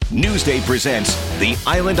Newsday presents the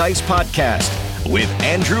Island Ice Podcast with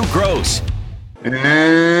Andrew Gross. And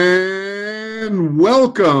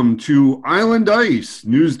welcome to Island Ice,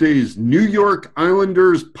 Newsday's New York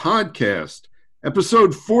Islanders podcast,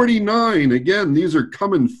 episode 49. Again, these are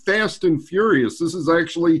coming fast and furious. This is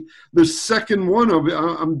actually the second one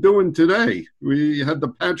I'm doing today. We had the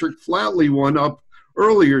Patrick Flatley one up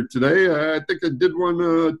earlier today. I think I did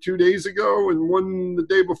one 2 days ago and one the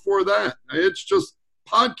day before that. It's just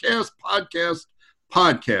podcast.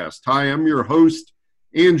 Hi, I'm your host,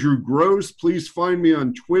 Andrew Gross. Please find me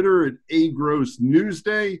on Twitter at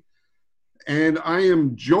 @AGrossNewsday. And I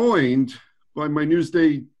am joined by my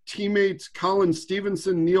Newsday teammates, Colin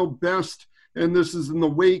Stevenson, Neil Best, and this is in the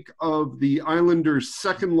wake of the Islanders'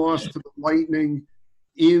 second loss to the Lightning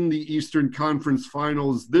in the Eastern Conference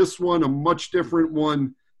Finals. This one, a much different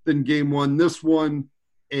one than Game 1. This one,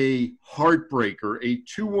 a heartbreaker, a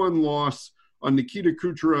 2-1 loss on Nikita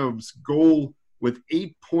Kucherov's goal with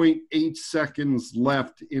 8.8 seconds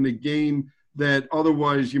left in a game that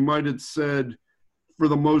otherwise you might have said, for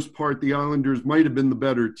the most part, the Islanders might have been the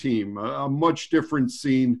better team. A much different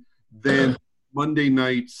scene than Monday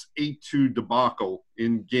night's 8-2 debacle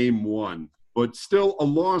in Game 1. But still, a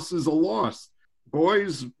loss is a loss.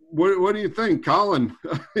 Boys, what do you think? Colin,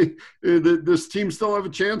 this team still have a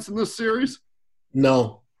chance in this series?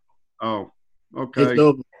 No. Oh, okay.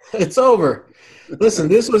 It's over. Listen,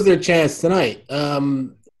 this was their chance tonight.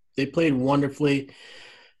 They played wonderfully.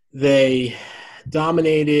 They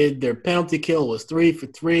dominated. Their penalty kill was 3 for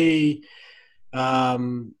 3.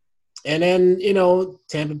 And then,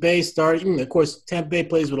 Tampa Bay started. Of course, Tampa Bay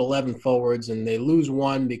plays with 11 forwards, and they lose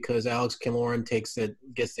one because Alex Killorn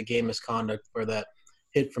gets the game misconduct for that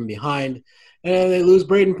hit from behind. And then they lose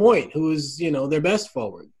Braden Point, who is, their best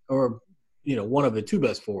forward, or, one of the two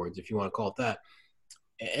best forwards, if you want to call it that.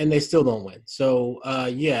 And they still don't win. So,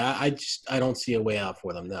 I don't see a way out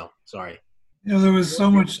for them. No, sorry. There was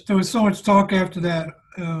so much talk after that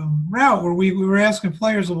route where we were asking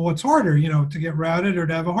players, well, what's harder, to get routed or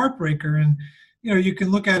to have a heartbreaker? And, you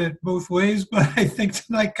can look at it both ways, but I think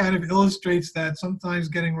tonight kind of illustrates that sometimes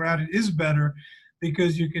getting routed is better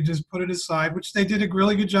because you can just put it aside, which they did a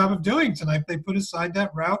really good job of doing tonight. They put aside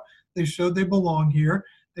that route. They showed they belong here.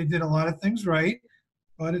 They did a lot of things right,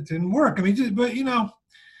 but it didn't work.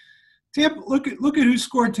 Tampa, look at who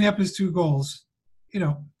scored Tampa's 2 goals.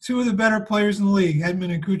 Two of the better players in the league,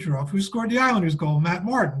 Hedman and Kucherov. Who scored the Islanders' goal? Matt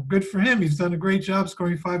Martin. Good for him. He's done a great job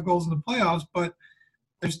scoring 5 goals in the playoffs, but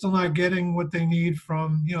they're still not getting what they need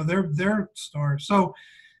from their stars. So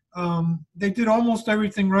they did almost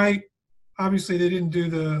everything right. Obviously, they didn't do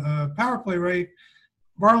the power play right.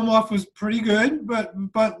 Varlamov was pretty good,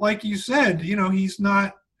 but like you said, he's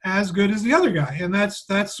not as good as the other guy, and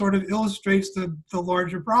that sort of illustrates the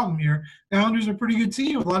larger problem here. The Islanders are a pretty good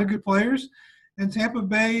team with a lot of good players, and Tampa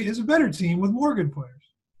Bay is a better team with more good players.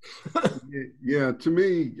 Yeah, to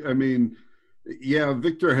me,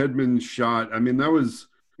 Victor Hedman's shot, that was,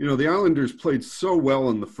 the Islanders played so well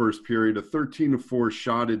in the first period, a 13-4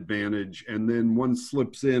 shot advantage, and then one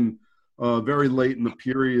slips in very late in the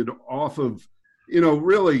period off of,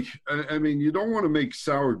 really, you don't want to make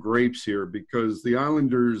sour grapes here because the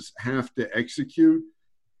Islanders have to execute.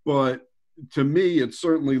 But to me, it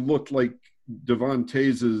certainly looked like Devon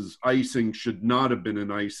Toews' icing should not have been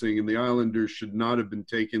an icing, and the Islanders should not have been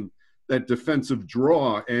taking that defensive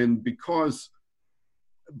draw. And because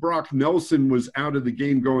Brock Nelson was out of the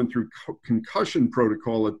game going through concussion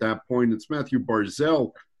protocol at that point, it's Matthew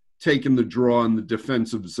Barzal taking the draw in the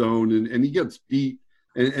defensive zone, and he gets beat.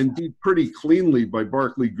 And beat pretty cleanly by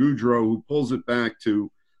Barclay Goodrow, who pulls it back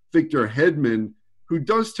to Victor Hedman, who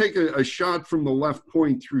does take a shot from the left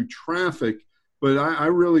point through traffic. But I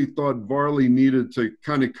really thought Varley needed to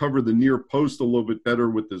kind of cover the near post a little bit better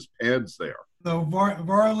with his pads there. So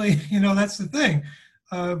Varley, that's the thing.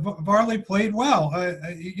 Varley played well,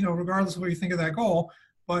 regardless of what you think of that goal.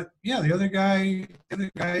 But, the other guy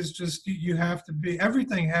is just,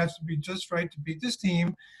 everything has to be just right to beat this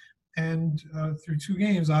team. And through 2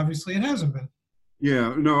 games, obviously, it hasn't been.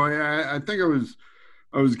 Yeah, no, I think I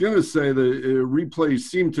was going to say the replay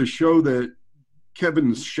seemed to show that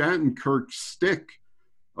Kevin Shattenkirk's stick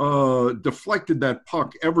deflected that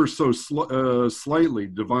puck ever so slightly.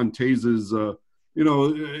 Devon Toews'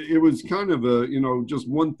 it was kind of just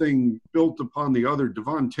one thing built upon the other.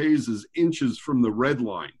 Devon Toews is inches from the red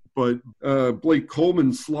line, but Blake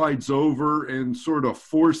Coleman slides over and sort of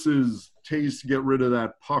forces Toews to get rid of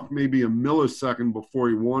that puck maybe a millisecond before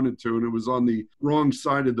he wanted to, and it was on the wrong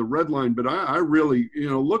side of the red line. But I really,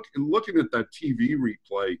 looking at that TV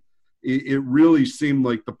replay, it really seemed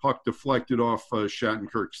like the puck deflected off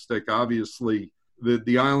Shattenkirk's stick. Obviously,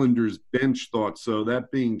 the Islanders bench thought so.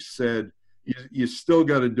 That being said, you still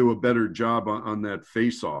got to do a better job on that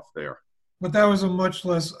face-off there. But that was a much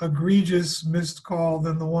less egregious missed call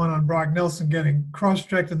than the one on Brock Nelson getting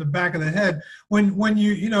cross-checked in the back of the head. When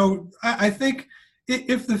I think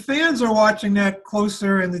if the fans are watching that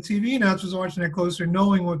closer and the TV announcers are watching that closer,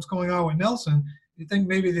 knowing what's going on with Nelson, you think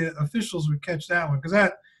maybe the officials would catch that one. Because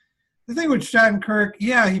the thing with Shattenkirk,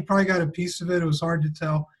 yeah, he probably got a piece of it. It was hard to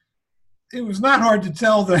tell. It was not hard to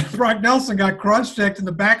tell that Brock Nelson got cross-checked in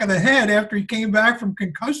the back of the head after he came back from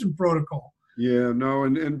concussion protocol. Yeah, no,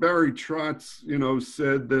 and Barry Trotz,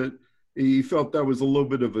 said that he felt that was a little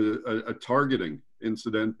bit of a targeting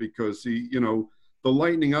incident because the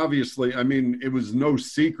Lightning, obviously, I mean, it was no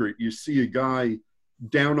secret. You see a guy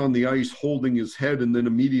down on the ice holding his head and then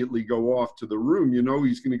immediately go off to the room.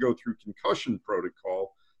 He's going to go through concussion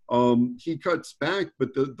protocol. He cuts back,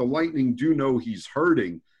 but the Lightning do know he's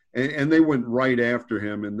hurting, and they went right after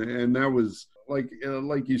him, and that was –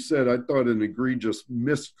 like you said, I thought an egregious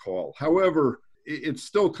missed call. However, it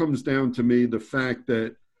still comes down to me the fact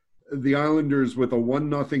that the Islanders with a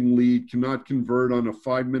 1-0 lead cannot convert on a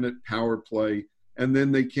 5-minute power play, and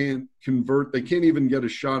then they can't convert. They can't even get a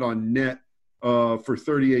shot on net for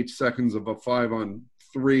 38 seconds of a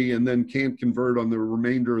 5-on-3, and then can't convert on the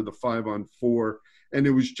remainder of the 5-on-4. And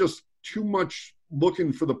it was just too much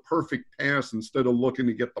looking for the perfect pass instead of looking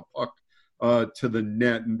to get the puck to the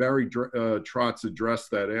net. And Barry Trotz addressed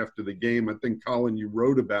that after the game. I think, Colin, you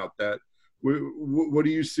wrote about that. What do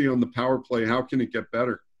you see on the power play? How can it get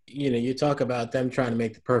better? You talk about them trying to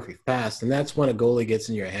make the perfect pass, and that's when a goalie gets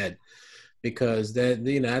in your head, because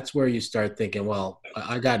that's where you start thinking, well,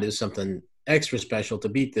 I got to do something extra special to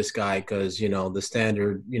beat this guy because, the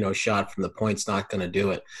standard, shot from the point's not going to do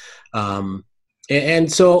it.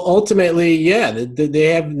 And so ultimately, yeah,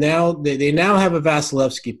 they now have a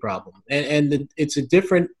Vasilevsky problem, and it's a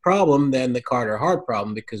different problem than the Carter Hart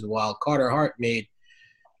problem, because while Carter Hart made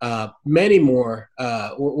many more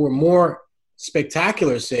or more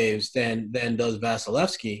spectacular saves than does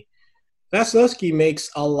Vasilevsky, Vasilevsky makes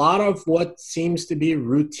a lot of what seems to be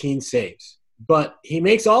routine saves, but he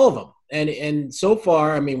makes all of them. And so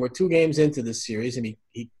far, I mean, we're 2 games into this series, and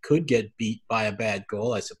he could get beat by a bad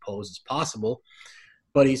goal, I suppose it's possible,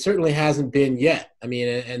 but he certainly hasn't been yet. I mean,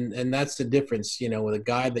 and that's the difference, with a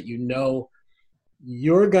guy that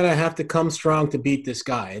you're going to have to come strong to beat this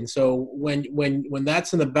guy. And so when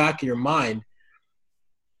that's in the back of your mind,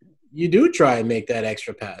 you do try and make that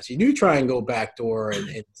extra pass. You do try and go backdoor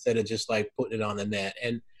instead of just like putting it on the net.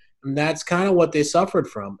 And that's kind of what they suffered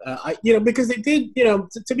from, because they did,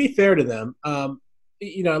 to be fair to them, I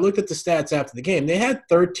looked at the stats after the game. They had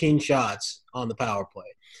 13 shots on the power play.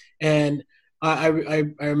 And I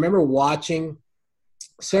remember watching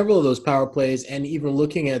several of those power plays and even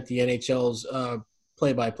looking at the NHL's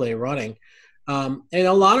play-by-play running. And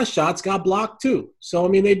a lot of shots got blocked too. So, I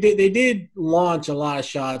mean, they did launch a lot of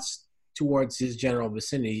shots towards his general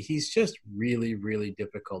vicinity. He's just really, really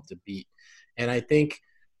difficult to beat. And I think,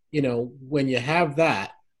 when you have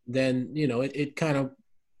that, then, it kind of,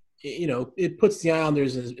 it puts the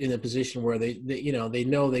Islanders in a position where they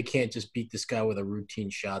know they can't just beat this guy with a routine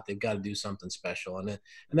shot. They've got to do something special. And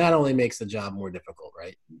that only makes the job more difficult,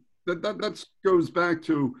 right? That goes back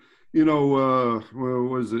to, what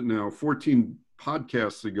was it now, 14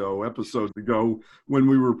 episodes ago, when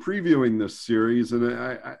we were previewing this series. And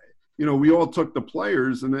I we all took the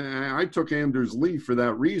players, and I took Anders Lee for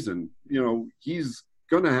that reason. He's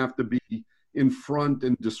going to have to be in front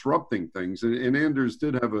and disrupting things. And Anders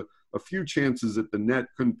did have a few chances at the net,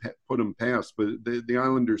 couldn't put him past, but the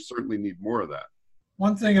Islanders certainly need more of that.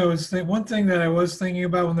 One thing that I was thinking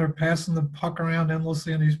about when they're passing the puck around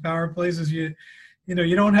endlessly on these power plays is you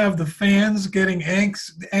don't have the fans getting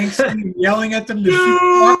angsty and yelling at them to shoot the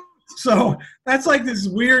puck. So that's like this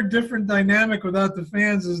weird different dynamic without the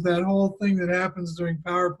fans, is that whole thing that happens during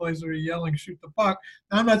power plays where you're yelling, shoot the puck.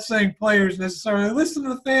 Now, I'm not saying players necessarily listen to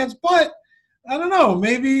the fans, but I don't know.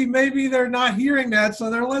 Maybe they're not hearing that, so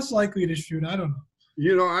they're less likely to shoot. I don't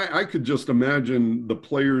know. I could just imagine the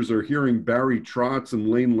players are hearing Barry Trotz and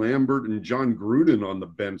Lane Lambert and John Gruden on the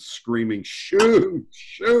bench screaming, shoot,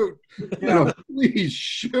 please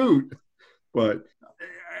shoot. But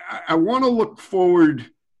I want to look forward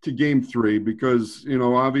to Game 3 because,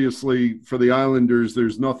 obviously for the Islanders,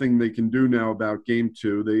 there's nothing they can do now about Game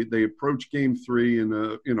 2. They approach Game 3 in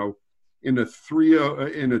a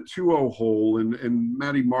 2-0 hole, and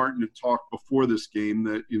Matty Martin had talked before this game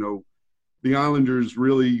that the Islanders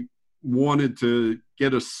really wanted to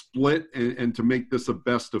get a split and to make this a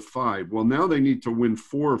best of 5. Well, now they need to win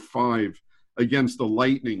 4 or 5 against the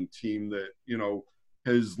Lightning team that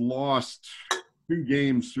has lost 2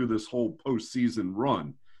 games through this whole postseason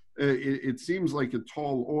run. It seems like a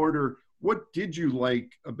tall order. What did you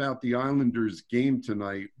like about the Islanders game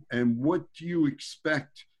tonight, and what do you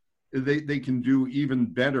expect they can do even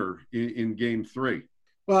better in Game 3?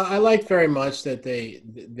 Well, I liked very much that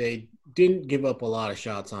they didn't give up a lot of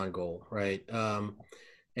shots on goal, right?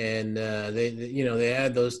 And they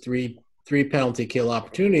had those three penalty kill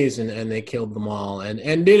opportunities, and they killed them all,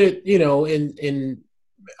 and did it, in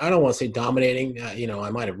I don't want to say dominating.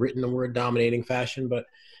 I might have written the word dominating fashion, but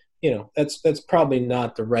that's probably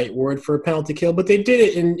not the right word for a penalty kill. But they did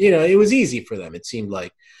it, and it was easy for them. It seemed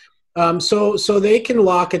like. So they can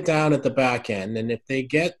lock it down at the back end, and if they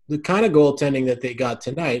get the kind of goaltending that they got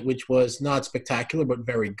tonight, which was not spectacular but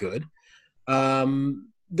very good,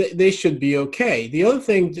 they should be okay. The other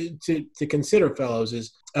thing to consider, fellows,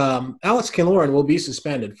 is Alex Killorn will be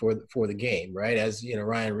suspended for the game, right? As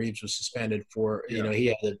Ryan Reeves was suspended for he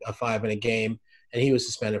had a 5 in a game, and he was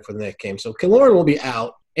suspended for the next game. So Killorn will be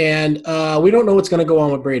out. And we don't know what's going to go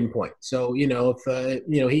on with Braden Point. So,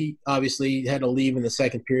 if he obviously had to leave in the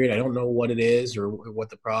second period. I don't know what it is or what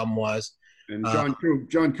the problem was. And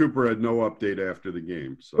John Cooper had no update after the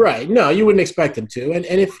game. So. Right. No, you wouldn't expect him to. And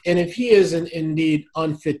if he is indeed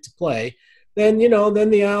unfit to play, then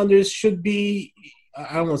the Islanders should be.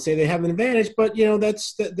 I don't want to say they have an advantage, but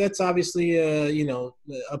that's obviously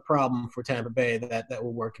a problem for Tampa Bay that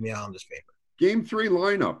will work in the Islanders' favor. Game 3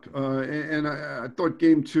 lineup, and I thought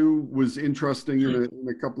Game 2 was interesting in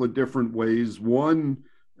a couple of different ways. One,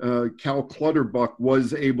 Cal Clutterbuck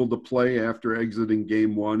was able to play after exiting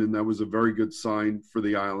Game 1, and that was a very good sign for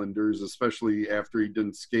the Islanders, especially after he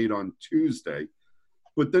didn't skate on Tuesday.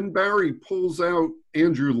 But then Barry pulls out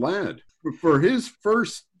Andrew Ladd. For his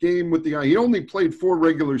first game with he only played 4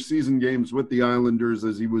 regular season games with the Islanders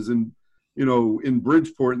as he was in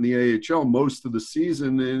Bridgeport in the AHL most of the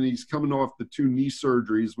season, and he's coming off the 2 knee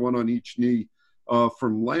surgeries, one on each knee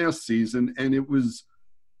from last season, and it was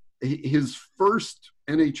his first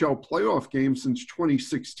NHL playoff game since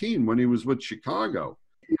 2016 when he was with Chicago.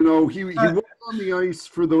 He was on the ice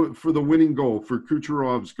for the winning goal, for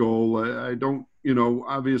Kucherov's goal. I don't,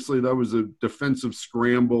 obviously that was a defensive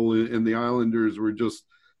scramble, and the Islanders were just,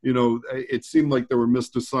 it seemed like there were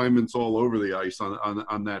missed assignments all over the ice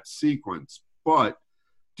on that sequence. But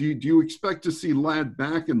do you expect to see Ladd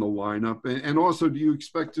back in the lineup? And also, do you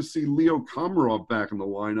expect to see Leo Komarov back in the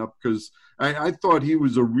lineup? Because I thought he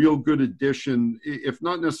was a real good addition, if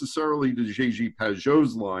not necessarily to JG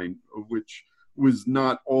Pajot's line, which was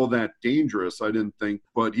not all that dangerous, I didn't think.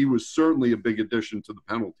 But he was certainly a big addition to the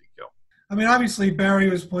penalty kill. I mean, obviously, Barry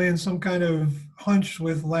was playing some kind of hunch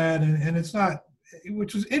with Ladd, and it's not –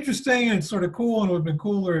 which was interesting, and it's sort of cool, and it would have been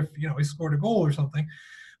cooler if, he scored a goal or something.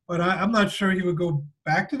 But I'm not sure he would go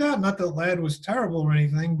back to that. Not that Ladd was terrible or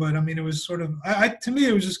anything, but, I mean, it was sort of to me,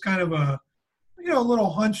 it was just kind of a, little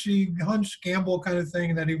hunch gamble kind of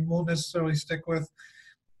thing that he won't necessarily stick with.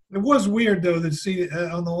 It was weird, though, to see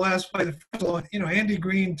on the last play, Andy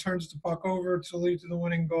Green turns the puck over to lead to the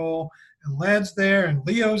winning goal, and Ladd's there, and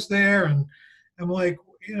Leo's there, and I'm like,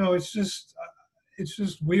 it's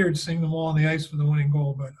just weird seeing them all on the ice for the winning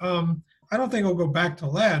goal. But I don't think I'll go back to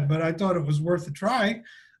Ladd, but I thought it was worth a try.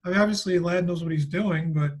 I mean, obviously, Ladd knows what he's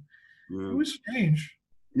doing, but it was strange.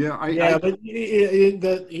 Yeah, but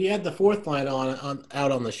he had the fourth line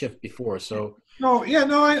out on the shift before, so. I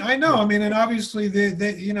know. I mean, and obviously,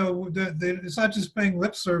 it's not just paying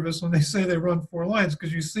lip service when they say they run 4 lines,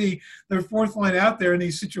 because you see their fourth line out there in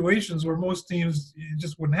these situations where most teams it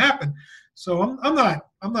just wouldn't happen. So I'm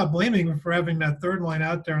not blaming him for having that third line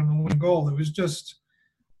out there on the one goal. It was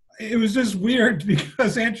just weird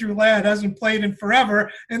because Andrew Ladd hasn't played in forever,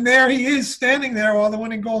 and there he is standing there while the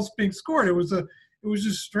winning goal is being scored. It was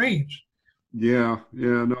just strange. Yeah,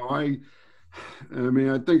 no, I mean,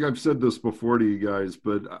 I think I've said this before to you guys,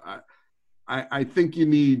 but I think you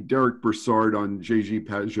need Derek Brassard on JG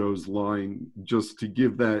Pajot's line just to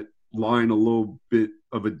give that line a little bit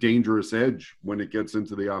of a dangerous edge when it gets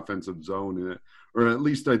into the offensive zone, or at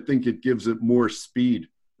least I think it gives it more speed,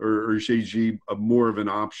 or JG more of an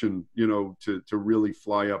option, to really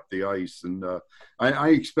fly up the ice. And I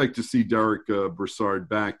expect to see Derek Brassard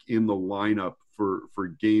back in the lineup for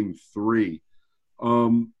Game 3.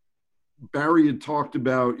 Barry had talked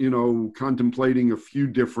about, contemplating a few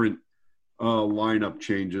different lineup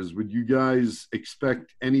changes. Would you guys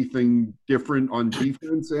expect anything different on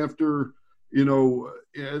defense after,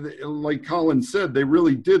 like Colin said, they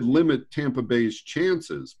really did limit Tampa Bay's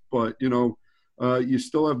chances, but, you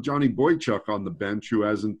still have Johnny Boychuk on the bench, who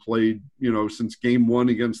hasn't played, since Game 1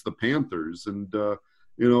 against the Panthers. And,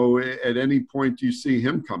 at any point do you see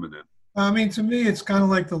him coming in? I mean, to me, it's kind of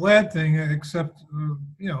like the Ladd thing, except a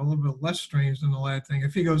little bit less strange than the Ladd thing.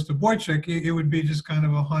 If he goes to Boychuk, it would be just kind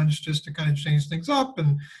of a hunch, just to kind of change things up.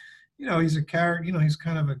 And he's a character. He's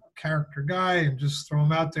kind of a character guy, and just throw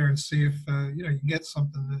him out there and see if you can get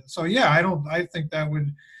something. So yeah, I think that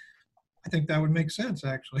would make sense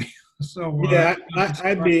actually. So yeah,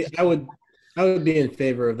 I would be in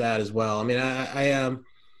favor of that as well. I mean, I'm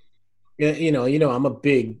a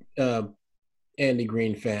big Andy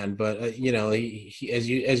Green fan, but he as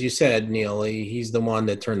you said, Neil, he's the one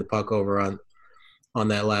that turned the puck over on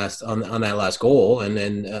that last goal, and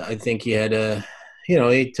then I think he had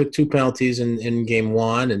he took 2 penalties in game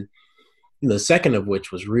 1, and the second of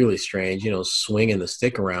which was really strange, swinging the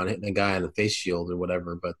stick around, hitting a guy on the face shield or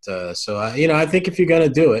whatever. But so I think if you're gonna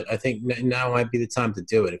do it, I think now might be the time to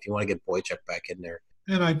do it if you want to get Boychuk back in there.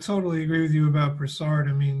 And I totally agree with you about Brassard.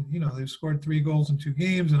 I mean, they've scored 3 goals in 2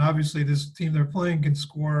 games, and obviously this team they're playing can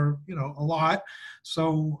score, a lot.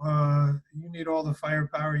 So you need all the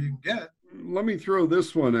firepower you can get. Let me throw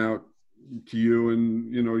this one out to you,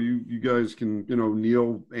 and you guys can,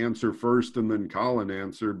 Neil answer first and then Colin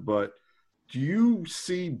answer. But do you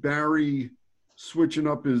see Barry switching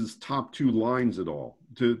up his top 2 lines at all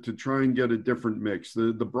to try and get a different mix?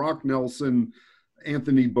 The Brock Nelson,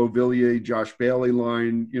 Anthony Beauvillier, Josh Bailey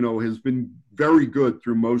line, has been very good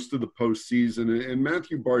through most of the postseason. And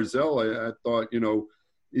Matthew Barzal, I thought,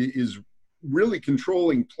 is really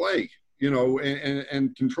controlling play,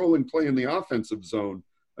 and controlling play in the offensive zone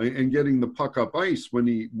and getting the puck up ice when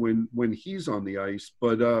he's on the ice.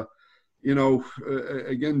 But,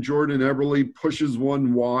 again, Jordan Eberle pushes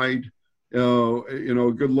one wide, a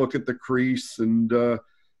good look at the crease, and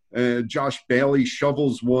Josh Bailey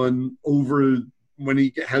shovels one over when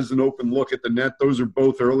he has an open look at the net. Those are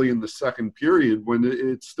both early in the second period when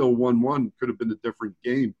it's still 1-1. Could have been a different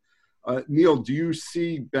game. Neil, do you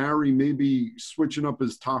see Barry maybe switching up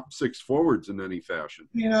his top 6 forwards in any fashion?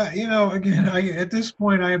 Again, at this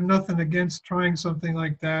point, I have nothing against trying something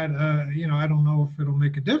like that. I don't know if it'll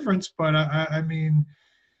make a difference, but I mean,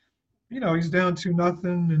 he's down 2-0,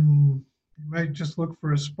 and you might just look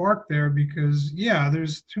for a spark there because,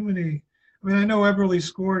 there's too many. I mean, I know Eberle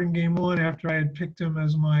scored in game 1 after I had picked him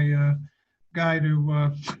as my guy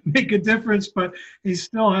to make a difference, but he's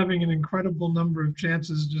still having an incredible number of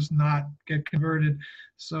chances just not get converted.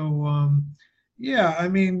 So, I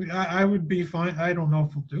mean, I would be fine. I don't know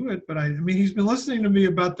if he'll do it, but I mean, he's been listening to me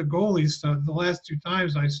about the goalies the last 2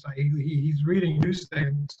 times. He's reading Newsday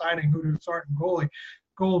and deciding who to start in goal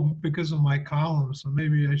because of my column. So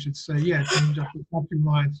maybe I should say, change up the top 2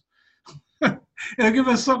 lines. It'll give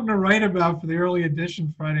us something to write about for the early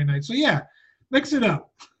edition Friday night. So, mix it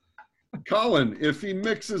up. Colin, if he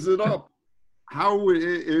mixes it up,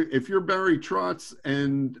 if you're Barry Trotz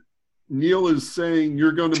and Neil is saying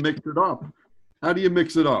you're going to mix it up, how do you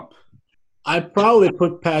mix it up? I'd probably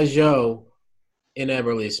put Pajot in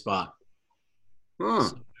Eberle's spot. Huh.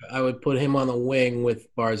 So I would put him on the wing with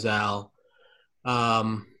Barzal.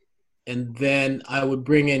 And then I would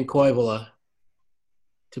bring in Koivula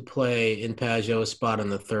to play in Pajot's spot on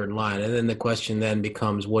the third line. And then the question then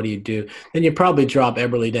becomes, what do you do? Then you probably drop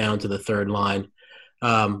Eberle down to the third line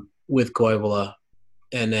with Koivula.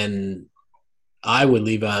 And then I would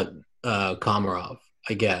leave out Komarov,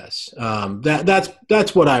 I guess.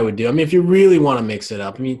 That's what I would do. I mean, if you really want to mix it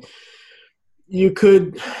up, I mean, you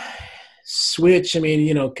could switch. I mean,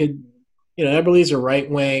 Eberle's a right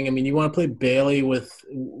wing. I mean, you want to play Bailey with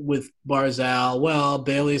Barzal. Well,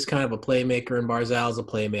 Bailey's kind of a playmaker and Barzal's a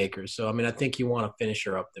playmaker. So, I mean, I think you want to finish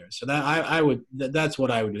her up there. So that's what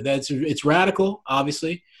I would do. It's radical,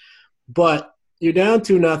 obviously, but you're down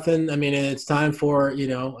 2-0. I mean, it's time for,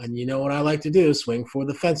 and you know what I like to do, swing for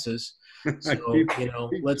the fences. So,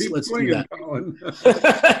 let's swinging, do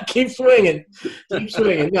that. Keep swinging.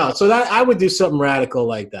 No, so that I would do something radical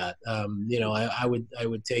like that. I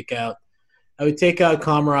would take out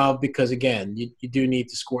Komarov because, again, you do need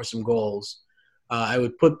to score some goals. I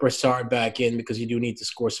would put Brassard back in because you do need to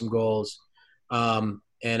score some goals. And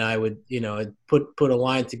I would, put a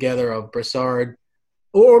line together of Brassard,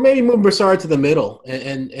 or maybe move Brassard to the middle,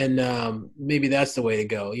 and maybe that's the way to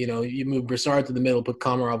go. You move Brassard to the middle, put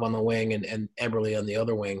Komarov on the wing, and Eberle on the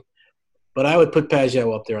other wing. But I would put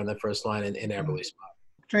Pajot up there on the first line in Eberle's spot.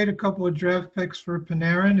 Trade a couple of draft picks for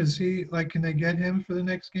Panarin. Is he can they get him for the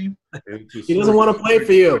next game? He doesn't want to play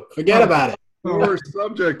for you. Forget about it. Sore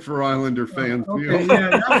subject for Islander fans. Okay,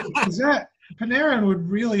 Panarin would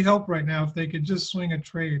really help right now if they could just swing a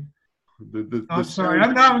trade. I'm sorry.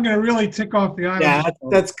 I'm going to really tick off the Islanders. Yeah,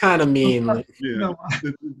 that's kind of mean. Yeah.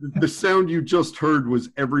 The sound you just heard was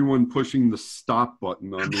everyone pushing the stop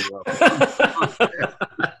button on the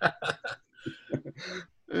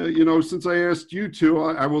since I asked you to,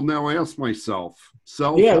 I will now ask myself.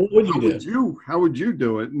 Yeah, what would you do? How would you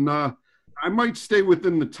do it? And I might stay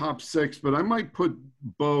within the top 6, but I might put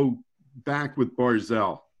Bo back with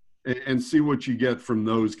Barzell and see what you get from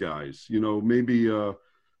those guys. Maybe Bo,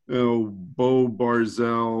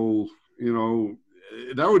 Barzell.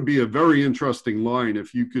 That would be a very interesting line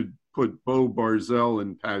if you could put Bo, Barzell,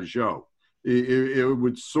 and Pageau. It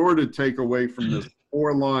would sort of take away from this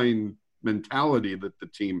 4-line mentality that the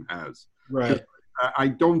team has. Right. I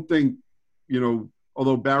don't think,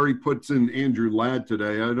 although Barry puts in Andrew Ladd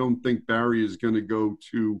today, I don't think Barry is going to go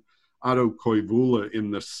to Otto Koivula in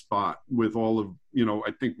this spot with all of,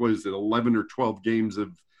 I think, 11 or 12 games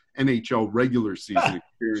of NHL regular season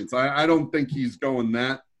experience. I don't think he's going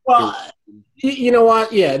that. Well, you know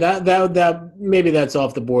what? Yeah, that maybe that's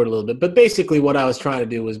off the board a little bit. But basically what I was trying to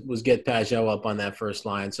do was get Pageau up on that first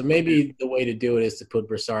line. So maybe the way to do it is to put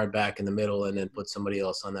Brassard back in the middle and then put somebody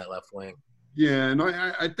else on that left wing. Yeah, and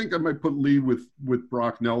I think I might put Lee with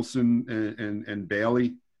Brock Nelson and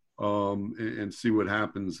Bailey and see what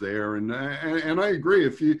happens there. And I agree.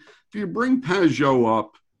 If you bring Pageau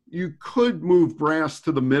up, you could move Brass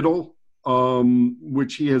to the middle,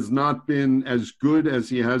 which he has not been as good as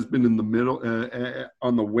he has been in the middle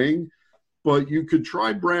on the wing. But you could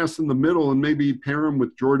try Brass in the middle and maybe pair him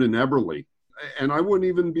with Jordan Eberle. And I wouldn't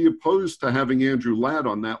even be opposed to having Andrew Ladd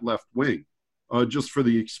on that left wing. Just for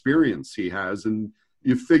the experience he has. And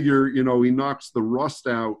you figure, he knocks the rust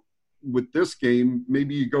out with this game.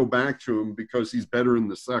 Maybe you go back to him because he's better in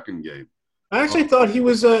the second game. I actually thought he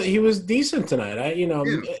was decent tonight.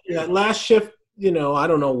 That last shift, I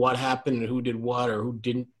don't know what happened and who did what or who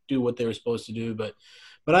didn't do what they were supposed to do. But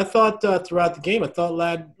I thought throughout the game, I thought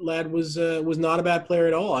Ladd was not a bad player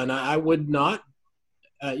at all. And I would not,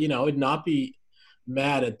 would not be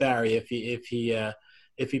mad at Barry if he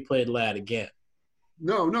played Ladd again.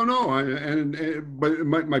 No. But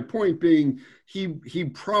my point being, he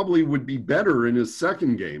probably would be better in his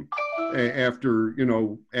second game after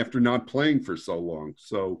not playing for so long.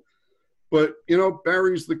 So, but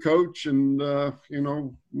Barry's the coach, and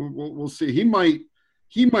we'll see. He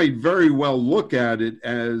might very well look at it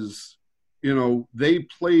as they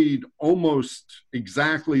played almost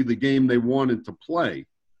exactly the game they wanted to play,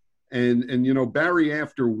 and Barry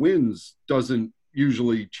after wins doesn't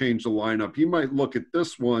usually change the lineup. He might look at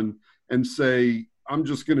this one and say, I'm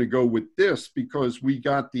just going to go with this because we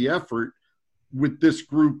got the effort with this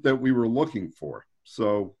group that we were looking for.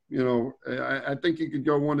 So, I think it could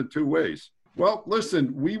go one of two ways. Well,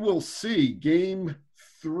 listen, we will see. Game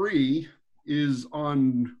 3 is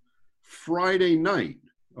on Friday night.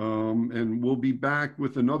 And we'll be back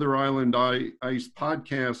with another Island Ice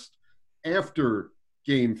podcast after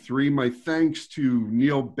Game 3. My thanks to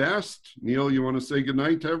Neil Best. Neil, you want to say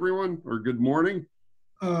goodnight to everyone or good morning?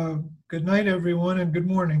 Good night, everyone, and good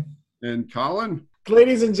morning. And Colin?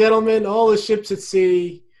 Ladies and gentlemen, all the ships at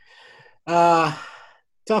sea.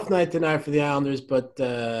 Tough night tonight for the Islanders, but,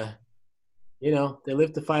 they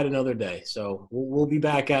live to fight another day. So we'll be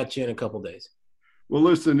back at you in a couple days. Well,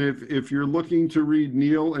 listen, if you're looking to read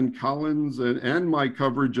Neil and Colin's and my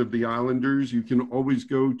coverage of the Islanders, you can always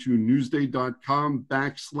go to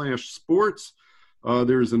newsday.com/sports.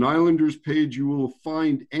 There's an Islanders page. You will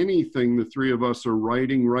find anything the three of us are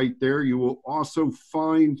writing right there. You will also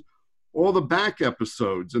find all the back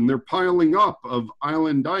episodes, and they're piling up, of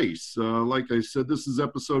Island Ice. Like I said, this is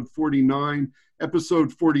episode 49.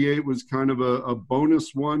 Episode 48 was kind of a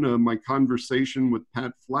bonus one, my conversation with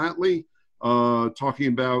Pat Flatley. Talking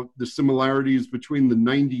about the similarities between the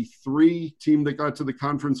 93 team that got to the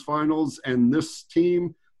conference finals and this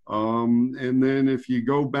team. And then if you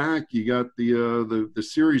go back, you got the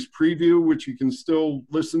series preview, which you can still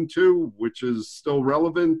listen to, which is still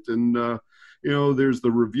relevant. And, there's the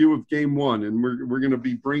review of Game 1. And we're going to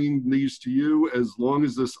be bringing these to you as long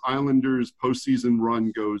as this Islanders postseason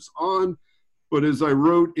run goes on. But as I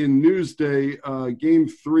wrote in Newsday, Game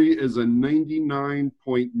 3 is a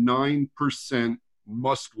 99.9%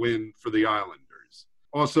 must-win for the Islanders.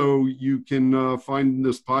 Also, you can find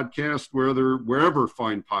this podcast wherever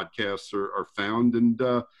fine podcasts are found. And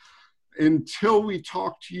until we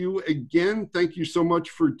talk to you again, thank you so much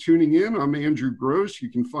for tuning in. I'm Andrew Gross. You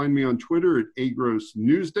can find me on Twitter at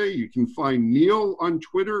 @AgrossNewsday. You can find Neil on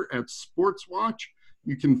Twitter at SportsWatch.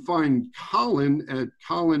 You can find Colin at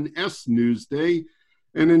Colin S. Newsday.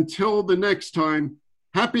 And until the next time,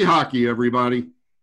 happy hockey, everybody.